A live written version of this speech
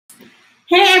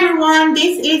Hey everyone,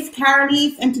 this is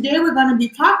Karaleise, and today we're going to be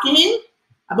talking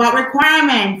about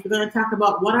requirements. We're going to talk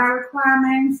about what are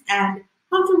requirements and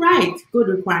how to write good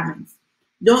requirements.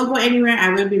 Don't go anywhere,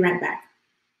 I will be right back.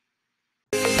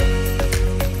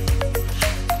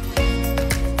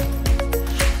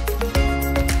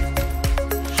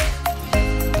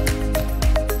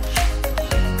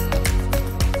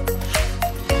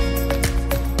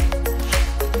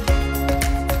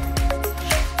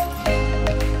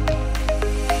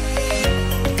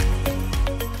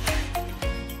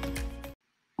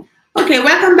 Okay,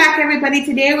 welcome back everybody.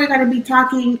 Today we're going to be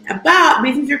talking about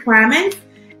business requirements.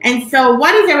 And so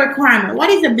what is a requirement? What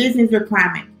is a business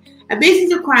requirement? A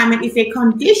business requirement is a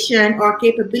condition or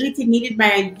capability needed by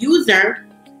a user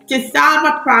to solve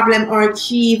a problem or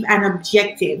achieve an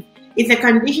objective. It's a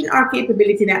condition or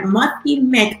capability that must be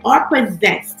met or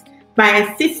possessed by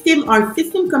a system or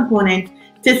system component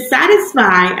to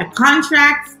satisfy a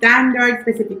contract, standard,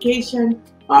 specification,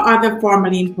 or other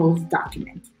formally imposed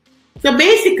document. So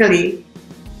basically,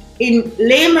 in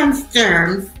layman's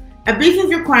terms, a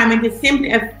business requirement is simply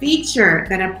a feature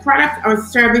that a product or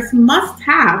service must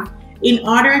have in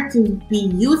order to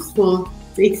be useful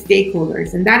to its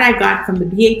stakeholders. And that I got from the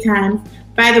BA Times.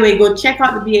 By the way, go check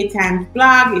out the BA Times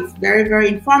blog. It's very, very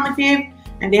informative.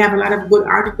 And they have a lot of good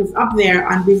articles up there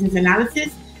on business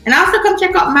analysis. And also come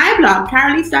check out my blog,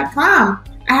 karaleise.com.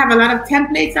 I have a lot of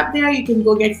templates up there. You can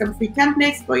go get some free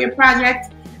templates for your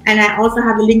project. And I also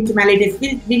have a link to my latest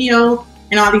video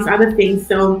and all these other things.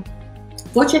 So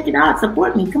go check it out.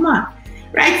 Support me. Come on.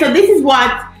 Right. So this is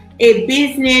what a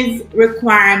business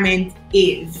requirement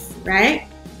is. Right.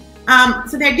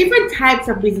 So there are different types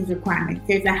of business requirements.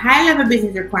 There's a high-level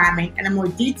business requirement and a more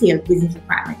detailed business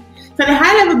requirement. So the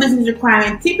high-level business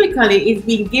requirement typically is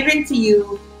being given to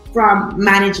you from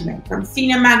management, from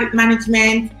senior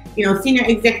management, senior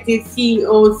executives,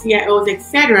 CEOs, CIOs,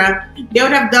 etc. They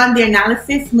would have done the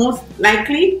analysis most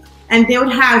likely, and they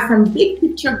would have some big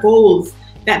picture goals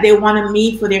that they want to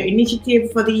meet for their initiative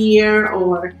for the year,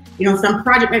 or some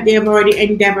project that they have already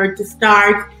endeavored to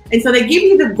start. And so they give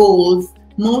you the goals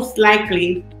most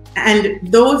likely, and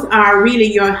those are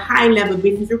really your high-level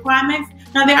business requirements.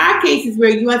 Now there are cases where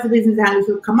you as a business analyst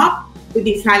will come up with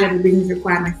these high-level business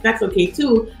requirements. That's okay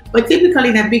too. But typically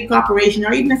in a big corporation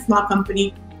or even a small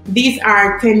company, these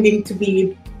are tending to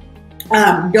be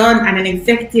done at an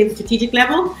executive strategic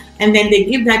level, and then they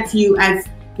give that to you as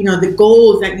the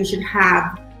goals that you should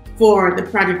have for the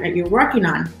project that you're working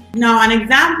on. Now, an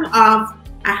example of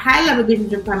a high-level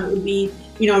business requirement would be,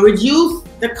 reduce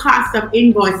the cost of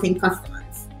invoicing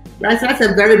customers. Right, so that's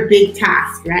a very big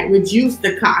task, right? Reduce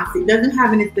the cost. It doesn't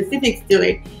have any specifics to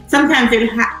it. Sometimes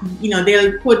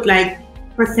they'll put like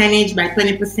percentage by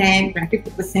 20%, by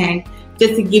 50%,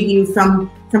 just to give you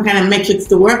some kind of metrics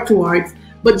to work towards.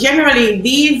 But generally,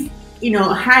 these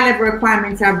high-level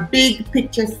requirements are big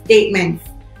picture statements,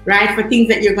 right, for things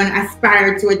that you're going to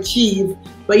aspire to achieve,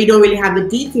 but you don't really have the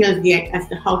details yet as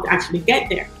to how to actually get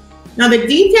there. Now, the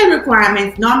detailed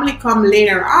requirements normally come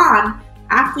later on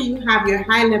after you have your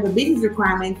high-level business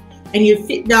requirements, and you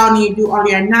sit down and you do all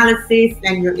your analysis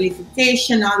and your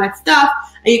elicitation, all that stuff,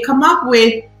 and you come up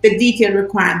with the detailed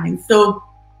requirements. So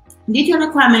detailed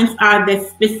requirements are the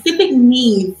specific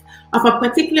needs of a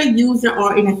particular user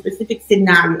or in a specific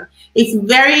scenario. It's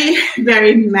very,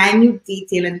 very minute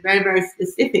detail and very, very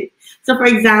specific. So for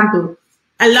example,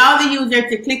 allow the user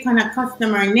to click on a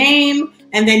customer name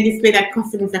and then display that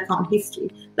customer's account history.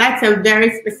 That's a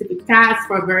very specific task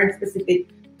for a very specific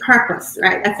purpose,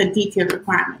 right? That's a detailed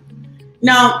requirement.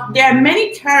 Now, there are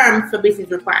many terms for business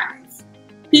requirements.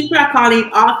 People are calling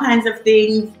it all kinds of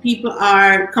things. People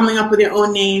are coming up with their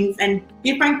own names, and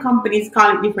different companies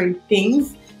call it different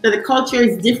things. So the culture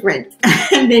is different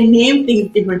and they name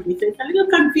things differently. So it's a little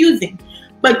confusing.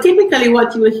 But typically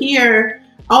what you will hear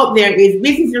out there is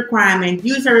business requirements,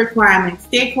 user requirements,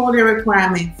 stakeholder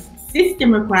requirements,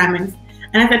 system requirements.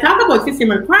 And as I talk about system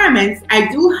requirements,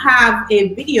 I do have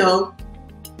a video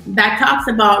that talks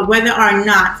about whether or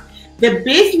not the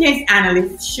business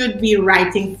analyst should be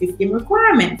writing system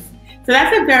requirements. So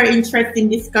that's a very interesting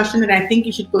discussion that I think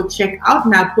you should go check out.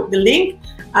 And I'll put the link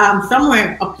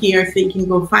somewhere up here so you can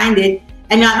go find it.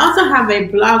 And I also have a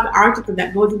blog article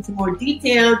that goes into more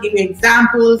detail, give you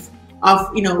examples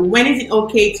of, when is it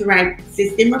okay to write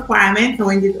system requirements and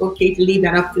when is it okay to leave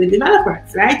that up to the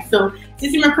developers, right? So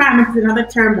system requirements is another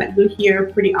term that you'll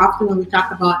hear pretty often when we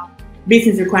talk about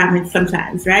business requirements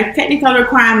sometimes, right? Technical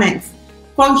requirements,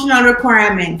 functional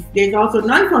requirements. There's also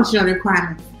non-functional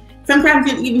requirements.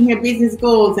 Sometimes you'll even hear business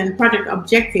goals and project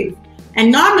objectives. And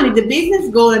normally the business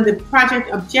goal and the project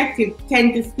objective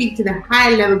tend to speak to the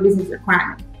high level business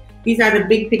requirements. These are the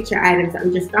big picture items that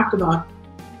we just talked about.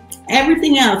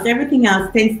 Everything else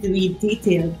tends to be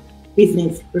detailed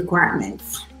business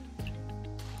requirements.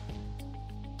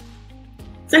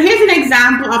 So here's an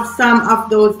example of some of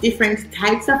those different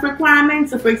types of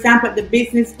requirements. So for example, at the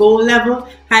business goal level,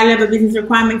 high level business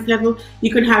requirements level,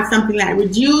 you could have something like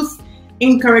reduce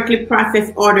incorrectly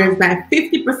processed orders by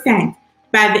 50%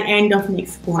 by the end of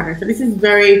next quarter. So this is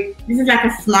like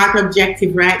a SMART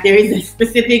objective, right? There is a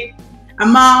specific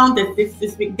amount, a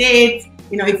specific date,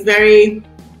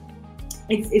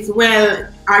 it's well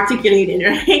articulated,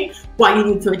 right? What you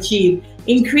need to achieve.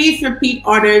 Increase repeat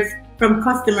orders from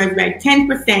customers by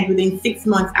 10% within 6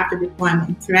 months after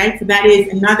deployment, right? So that is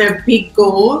another big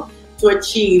goal to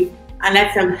achieve, and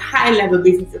that's a high-level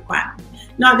business requirement.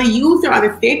 Now, the user or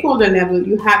the stakeholder level,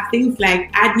 you have things like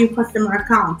add new customer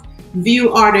account, view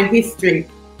order history,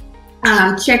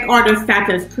 check order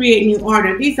status, create new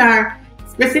order. These are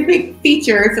specific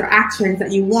features or actions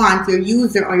that you want your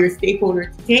user or your stakeholder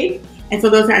to take, and so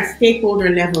those are stakeholder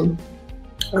level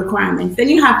requirements. Then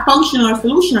you have functional or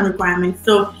solutional requirements.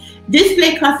 So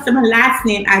display customer last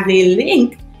name as a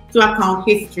link to account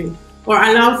history, or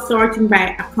allow sorting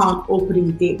by account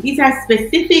opening date. These are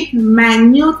specific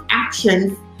minute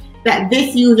actions that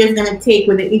this user is going to take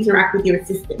when they interact with your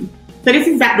system. So this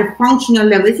is at the functional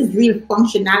level. This is real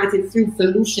functionality, it's real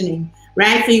solutioning,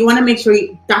 right? So you want to make sure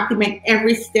you document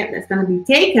every step that's going to be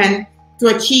taken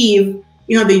to achieve,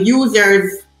 the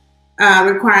user's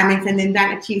requirements, and then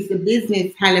that achieves the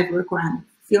business high-level requirements.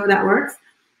 See how that works?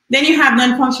 Then you have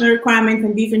non-functional requirements,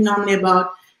 and these are normally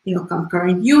about,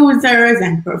 concurrent users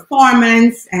and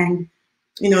performance and,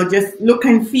 just look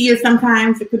and feel.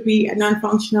 Sometimes it could be a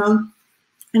non-functional.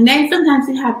 And then sometimes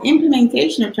you have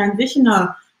implementation or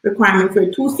transitional requirements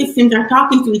where two systems are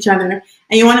talking to each other,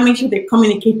 and you want to make sure they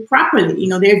communicate properly.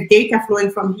 There's data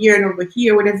flowing from here and over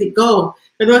here. Where does it go?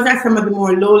 So those are some of the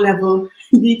more low-level,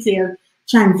 detailed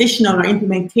transitional or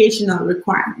implementational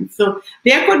requirements. So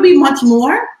there could be much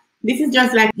more. This is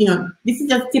just like, this is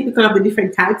just typical of the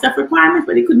different types of requirements,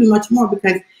 but it could be much more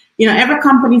because, every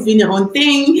company is doing their own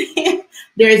thing.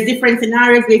 There's different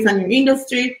scenarios based on your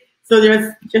industry. So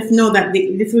just know that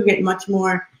this will get much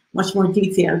more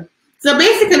detailed. So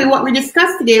basically what we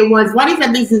discussed today was what is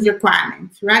a business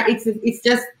requirement, right? It's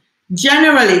just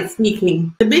generally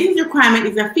speaking, the business requirement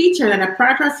is a feature that a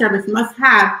product or service must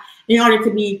have in order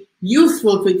to be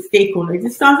useful to its stakeholders.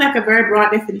 It sounds like a very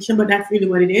broad definition, but that's really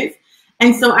what it is.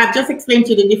 And so I've just explained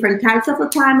to you the different types of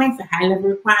requirements, the high-level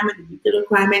requirement, the detailed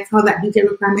requirements, how that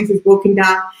detailed requirements is broken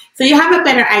down. So you have a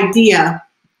better idea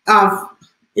of,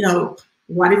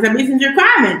 what is a business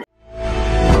requirement.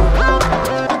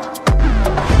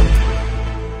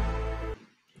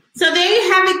 So there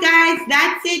you have it, guys.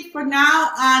 That's it for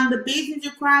now on the business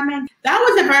requirement. That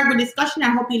was a very good discussion. I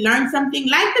hope you learned something.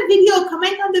 Like the video,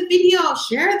 comment on the video,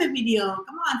 share the video.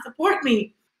 Come on, support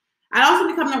me. I'll also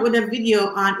be coming up with a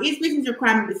video on is business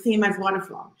requirement the same as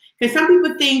waterfall? Because some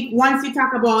people think once you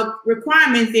talk about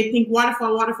requirements, they think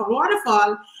waterfall,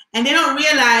 and they don't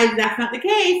realize that's not the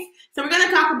case. So we're going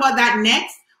to talk about that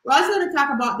next. We're also going to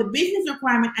talk about the business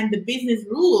requirement and the business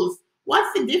rules.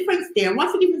 What's the difference there?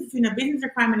 What's the difference between a business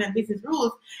requirement and business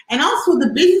rules? And also the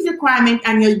business requirement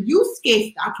and your use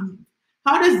case document.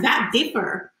 How does that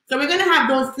differ? So we're going to have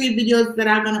those 3 videos that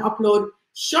I'm going to upload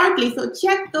shortly. So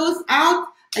check those out.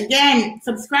 Again,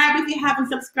 subscribe if you haven't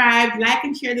subscribed, like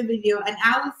and share the video, and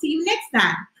I will see you next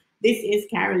time. This is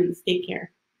Karaleise. Take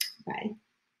care. Bye.